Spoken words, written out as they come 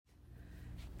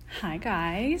Hi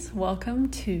guys, welcome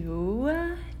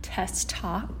to Tess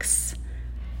Talks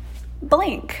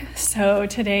blank. So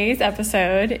today's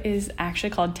episode is actually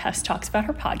called Tess Talks about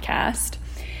her podcast.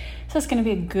 So it's going to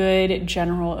be a good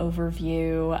general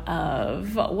overview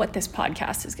of what this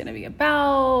podcast is going to be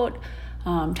about,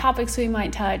 topics we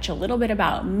might touch, a little bit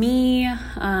about me,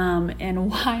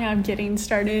 and why I'm getting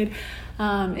started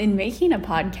in making a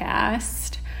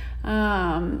podcast.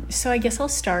 So I guess I'll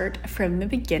start from the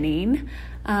beginning.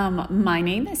 My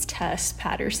name is Tess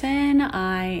Patterson.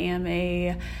 I am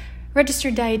a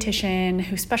registered dietitian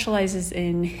who specializes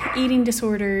in eating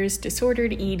disorders,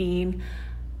 disordered eating,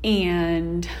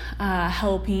 and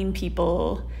helping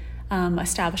people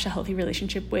establish a healthy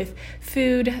relationship with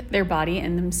food, their body,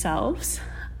 and themselves.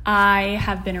 I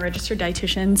have been a registered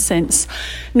dietitian since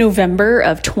November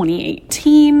of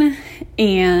 2018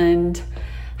 and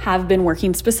have been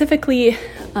working specifically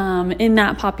in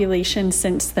that population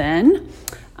since then.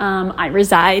 I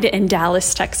reside in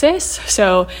Dallas, Texas,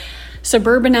 so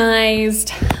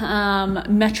suburbanized,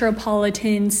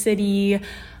 metropolitan city.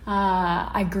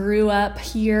 I grew up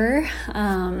here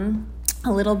a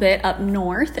little bit up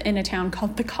north in a town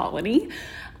called The Colony.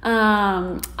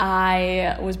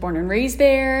 I was born and raised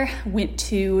there, went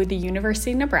to the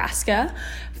University of Nebraska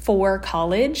for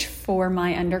college for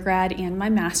my undergrad and my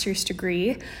master's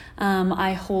degree.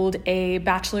 I hold a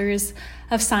bachelor's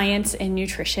of science in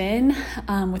nutrition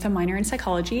with a minor in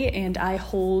psychology, and I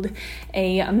hold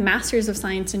a master's of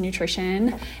science in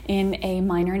nutrition and a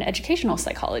minor in educational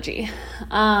psychology.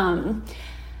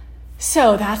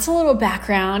 So that's a little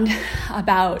background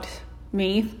about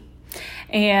me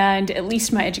and at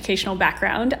least my educational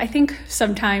background. I think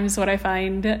sometimes what I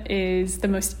find is the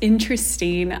most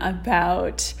interesting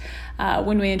about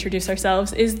when we introduce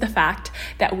ourselves is the fact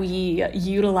that we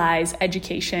utilize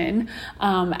education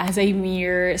as a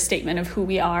mere statement of who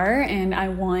we are. And I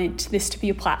want this to be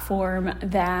a platform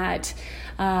that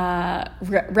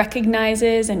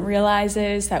recognizes and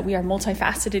realizes that we are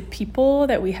multifaceted people,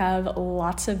 that we have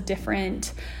lots of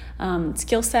different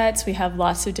skill sets. We have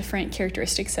lots of different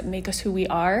characteristics that make us who we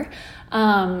are.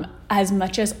 As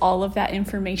much as all of that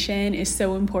information is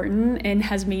so important and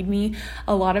has made me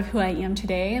a lot of who I am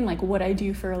today and like what I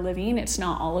do for a living, it's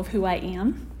not all of who I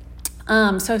am.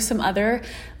 So some other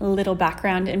little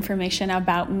background information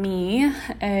about me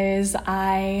is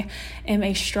I am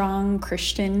a strong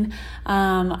Christian.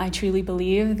 I truly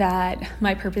believe that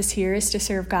my purpose here is to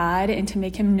serve God and to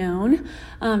make him known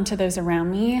to those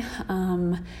around me.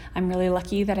 I'm really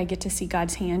lucky that I get to see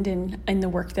God's hand in the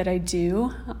work that I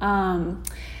do.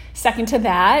 Second to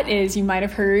that is, you might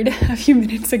have heard a few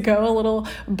minutes ago, a little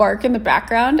bark in the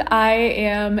background. I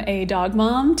am a dog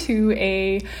mom to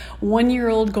a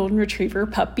 1-year-old golden retriever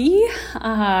puppy.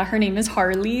 Her name is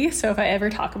Harley. So if I ever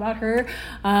talk about her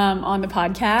on the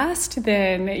podcast,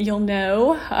 then you'll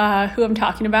know who I'm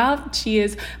talking about. She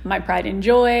is my pride and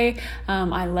joy.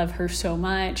 I love her so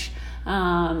much.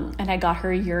 And I got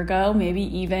her a year ago. Maybe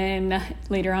even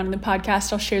later on in the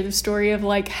podcast, I'll share the story of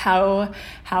like how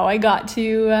I got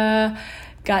to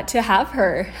have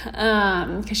her,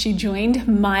 because she joined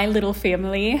my little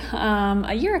family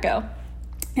a year ago.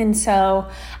 And so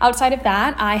outside of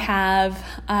that, I have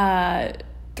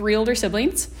 3 older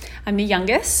siblings. I'm the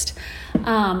youngest.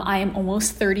 I am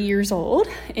almost 30 years old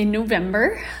in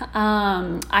November.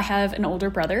 I have an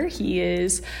older brother. He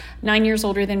is 9 years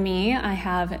older than me. I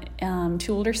have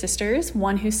 2 older sisters,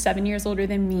 one who's 7 years older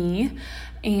than me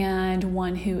and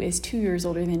one who is 2 years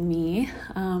older than me.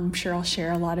 I'm sure I'll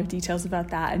share a lot of details about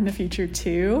that in the future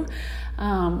too,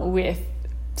 with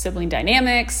sibling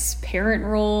dynamics, parent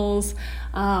roles.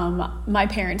 My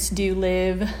parents do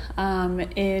live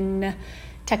in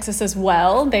Texas as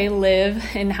well. They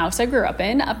live in the house I grew up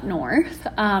in up north.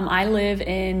 I live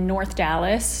in North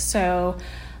Dallas, so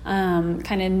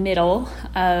kind of middle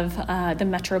of the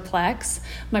Metroplex.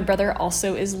 My brother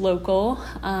also is local,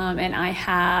 and I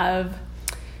have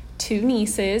 2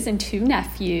 nieces and 2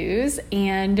 nephews,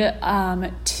 and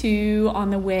 2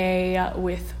 on the way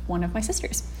with one of my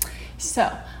sisters.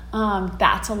 So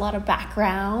that's a lot of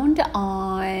background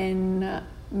on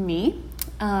me.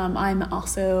 I'm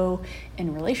also in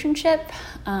a relationship,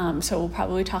 so we'll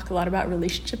probably talk a lot about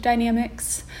relationship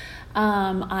dynamics.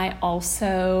 I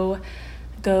also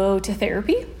go to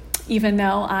therapy, even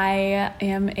though I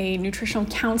am a nutritional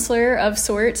counselor of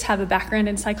sorts, have a background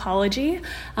in psychology.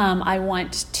 I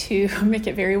want to make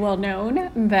it very well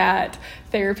known that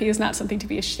therapy is not something to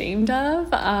be ashamed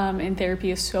of, and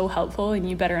therapy is so helpful in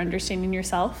you better understanding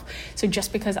yourself. So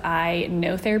just because I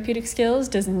know therapeutic skills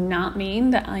does not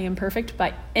mean that I am perfect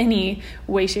by any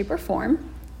way, shape, or form.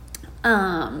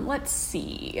 Let's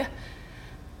see.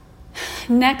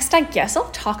 next, I guess I'll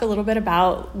talk a little bit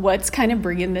about what's kind of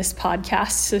bringing this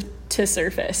podcast to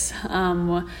surface.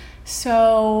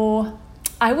 So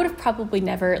I would have probably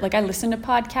never, I listen to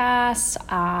podcasts.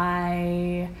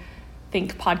 I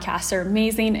think podcasts are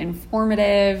amazing,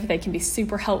 informative. They can be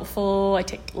super helpful. I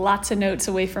take lots of notes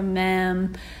away from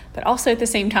them, but also at the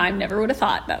same time, never would have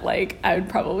thought that I would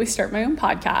probably start my own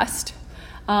podcast.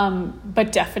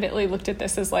 But definitely looked at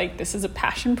this as this is a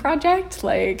passion project.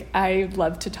 I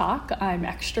love to talk. I'm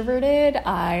extroverted.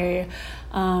 I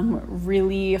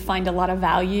really find a lot of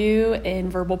value in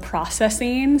verbal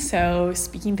processing. So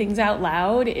speaking things out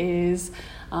loud is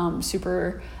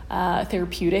super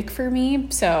therapeutic for me.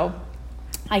 So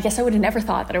I guess I would have never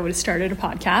thought that I would have started a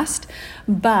podcast.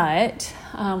 But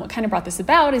what kind of brought this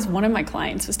about is one of my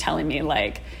clients was telling me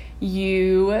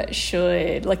you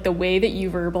should, the way that you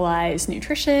verbalize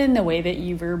nutrition, the way that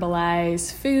you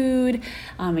verbalize food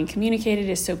and communicate it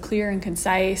is so clear and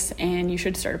concise, and you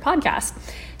should start a podcast.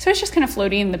 So it's just kind of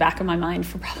floating in the back of my mind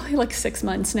for probably 6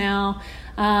 months now.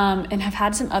 And I've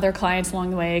had some other clients along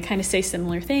the way kind of say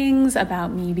similar things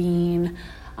about me being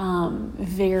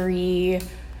very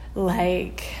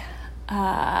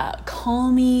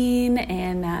calming,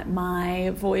 and that my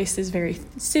voice is very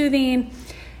soothing.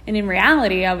 And in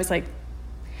reality, I was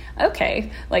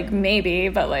okay, maybe,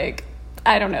 but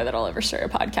I don't know that I'll ever start a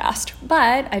podcast.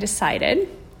 But I decided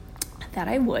that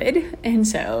I would. And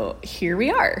so here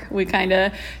we are. We kind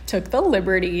of took the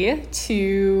liberty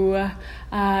to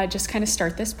just kind of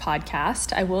start this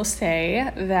podcast. I will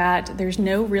say that there's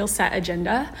no real set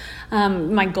agenda.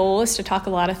 My goal is to talk a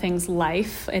lot of things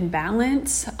life and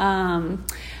balance.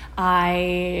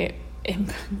 I am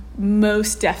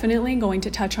most definitely going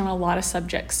to touch on a lot of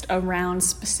subjects around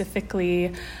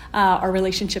specifically our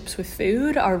relationships with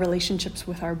food, our relationships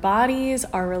with our bodies,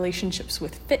 our relationships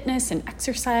with fitness and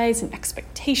exercise and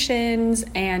expectations,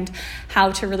 and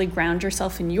how to really ground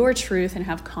yourself in your truth and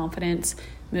have confidence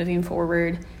moving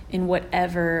forward in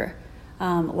whatever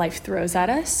life throws at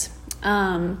us.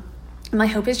 My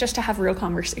hope is just to have real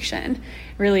conversation,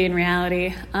 really in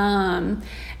reality,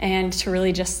 and to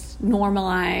really just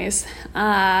normalize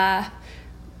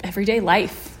everyday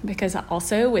life, because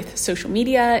also with social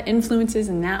media influences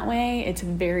in that way, it's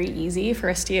very easy for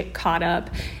us to get caught up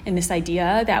in this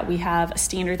idea that we have a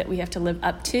standard that we have to live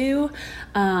up to,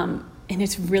 and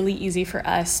it's really easy for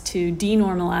us to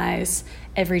denormalize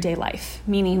everyday life,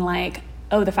 meaning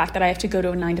the fact that I have to go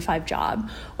to a 9-to-5 job,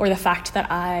 or the fact that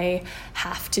I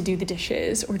have to do the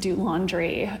dishes or do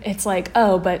laundry. It's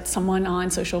but someone on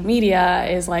social media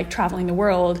is traveling the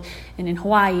world and in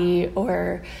Hawaii,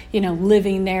 or,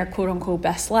 living their quote unquote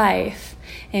best life.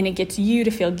 And it gets you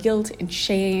to feel guilt and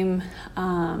shame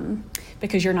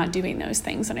because you're not doing those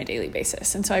things on a daily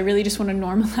basis. And so I really just want to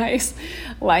normalize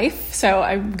life. So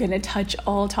I'm going to touch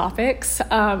all topics.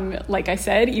 Like I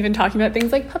said, even talking about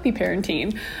things like puppy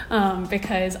parenting,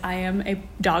 because I am a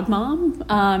dog mom.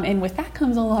 And with that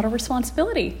comes a lot of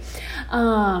responsibility.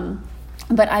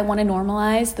 But I want to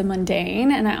normalize the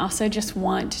mundane, and I also just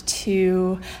want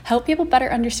to help people better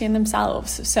understand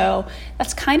themselves. So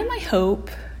that's kind of my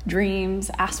hope, dreams,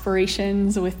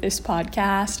 aspirations with this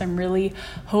podcast. I'm really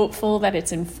hopeful that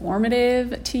it's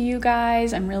informative to you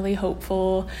guys. I'm really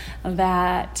hopeful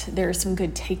that there's some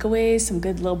good takeaways, some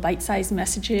good little bite-sized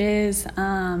messages,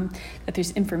 that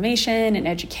there's information and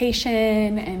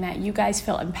education, and that you guys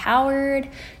feel empowered,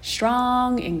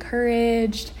 strong,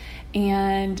 encouraged,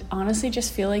 and honestly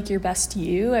just feel like your best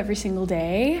you every single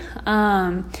day.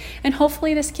 And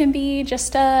hopefully this can be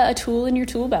just a tool in your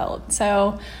tool belt.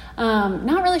 So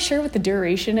not really sure what the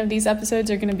duration of these episodes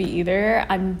are going to be either.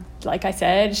 Like I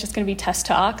said, it's just going to be Tess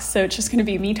talks. So it's just going to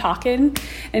be me talking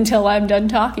until I'm done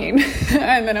talking.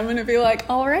 And then I'm going to be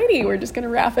alrighty, we're just going to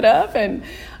wrap it up and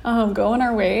go on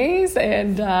our ways.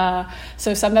 And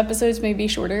so some episodes may be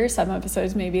shorter, some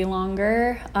episodes may be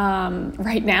longer.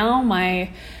 Right now,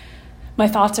 my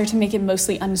thoughts are to make it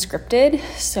mostly unscripted,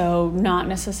 so not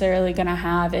necessarily going to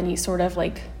have any sort of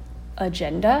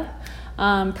agenda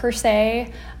per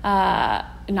se. Not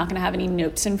going to have any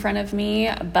notes in front of me,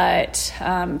 but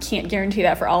can't guarantee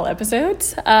that for all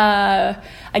episodes. I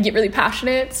get really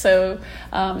passionate, so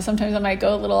sometimes I might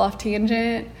go a little off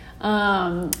tangent,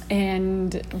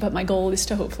 but my goal is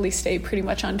to hopefully stay pretty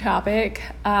much on topic.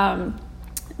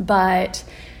 But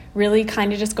really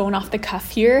kind of just going off the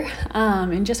cuff here,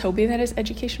 and just hoping that it's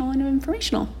educational and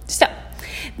informational. So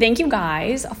thank you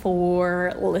guys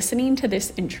for listening to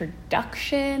this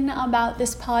introduction about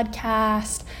this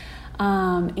podcast.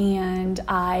 And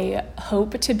I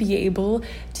hope to be able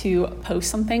to post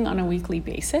something on a weekly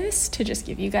basis to just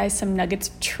give you guys some nuggets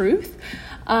of truth.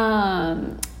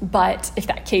 But if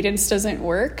that cadence doesn't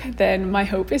work, then my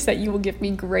hope is that you will give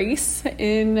me grace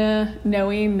in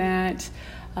knowing that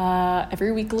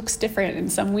every week looks different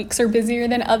and some weeks are busier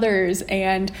than others,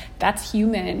 and that's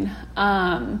human.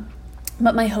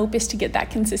 But my hope is to get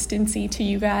that consistency to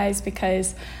you guys,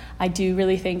 because I do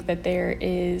really think that there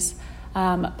is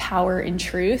power in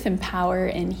truth and power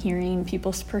in hearing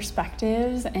people's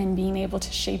perspectives and being able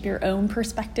to shape your own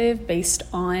perspective based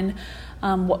on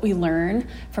what we learn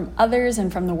from others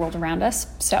and from the world around us.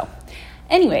 So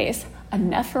anyways,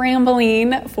 enough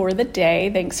rambling for the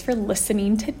day. Thanks for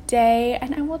listening today,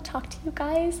 and I will talk to you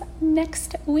guys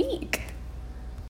next week.